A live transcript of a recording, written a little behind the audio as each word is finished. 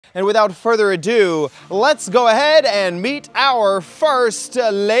And without further ado, let's go ahead and meet our first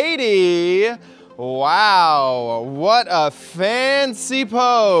lady. Wow, what a fancy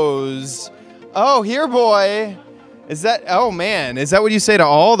pose. Oh, here, boy. Is that, oh man, is that what you say to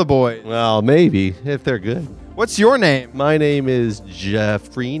all the boys? Well, maybe, if they're good. What's your name? My name is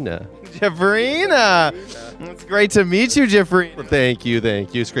Jeffrina. Jeffrina. It's great to meet you, Jeffrina. Well, thank you,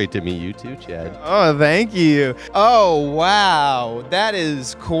 thank you. It's great to meet you too, Chad. Oh, thank you. Oh, wow. That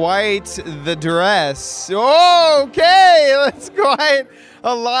is quite the dress. Okay, that's quite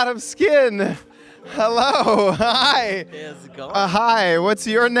a lot of skin. Hello, hi. How's it going? Hi, what's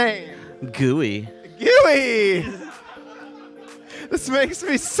your name? Gooey. Gooey. This makes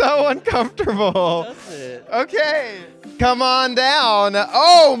me so uncomfortable. Does it? Okay, come on down.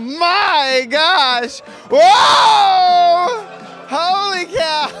 Oh my gosh. Whoa! Holy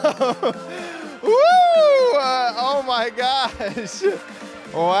cow. Woo! Oh my gosh.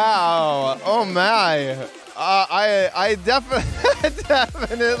 Wow. Oh my. I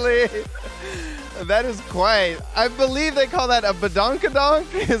definitely. That is quite. I believe they call that a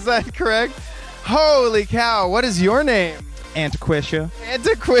badonkadonk. Is that correct? Holy cow. What is your name? Antiquisha.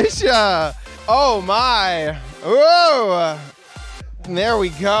 Antiquisha. Oh my. Whoa. There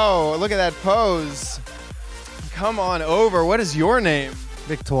we go. Look at that pose. Come on over. What is your name?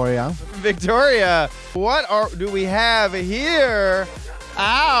 Victoria. Victoria. What do we have here?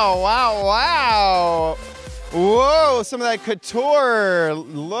 Ow, wow, wow. Whoa, some of that couture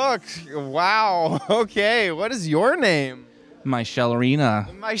look. Wow. Okay, what is your name? My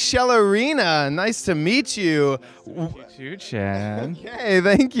Shellerina. My Shellerina. Nice to meet you. You, Chad. Okay,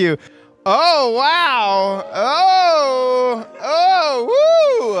 thank you. Oh, wow. Oh,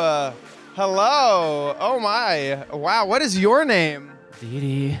 woo. Hello. Oh, my. Wow, what is your name?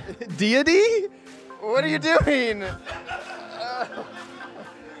 Dee. Deity? What are you doing?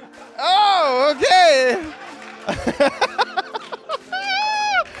 Oh, okay.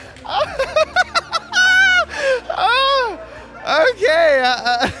 Oh, okay.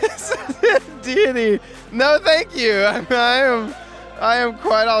 Deity. No, thank you. I am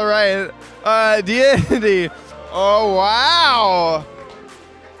quite all right. Deity. Oh, wow.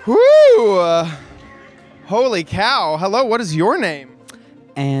 Whoo. Holy cow. Hello, what is your name?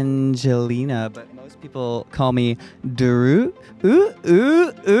 Angelina, but most people call me Drew. Ooh,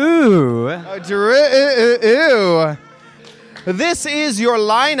 ooh, ooh. Oh, Drew. This is your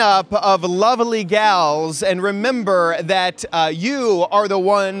lineup of lovely gals, and remember that you are the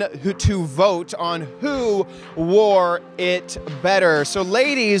one to vote on who wore it better. So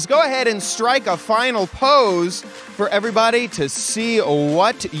ladies, go ahead and strike a final pose for everybody to see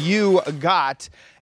what you got.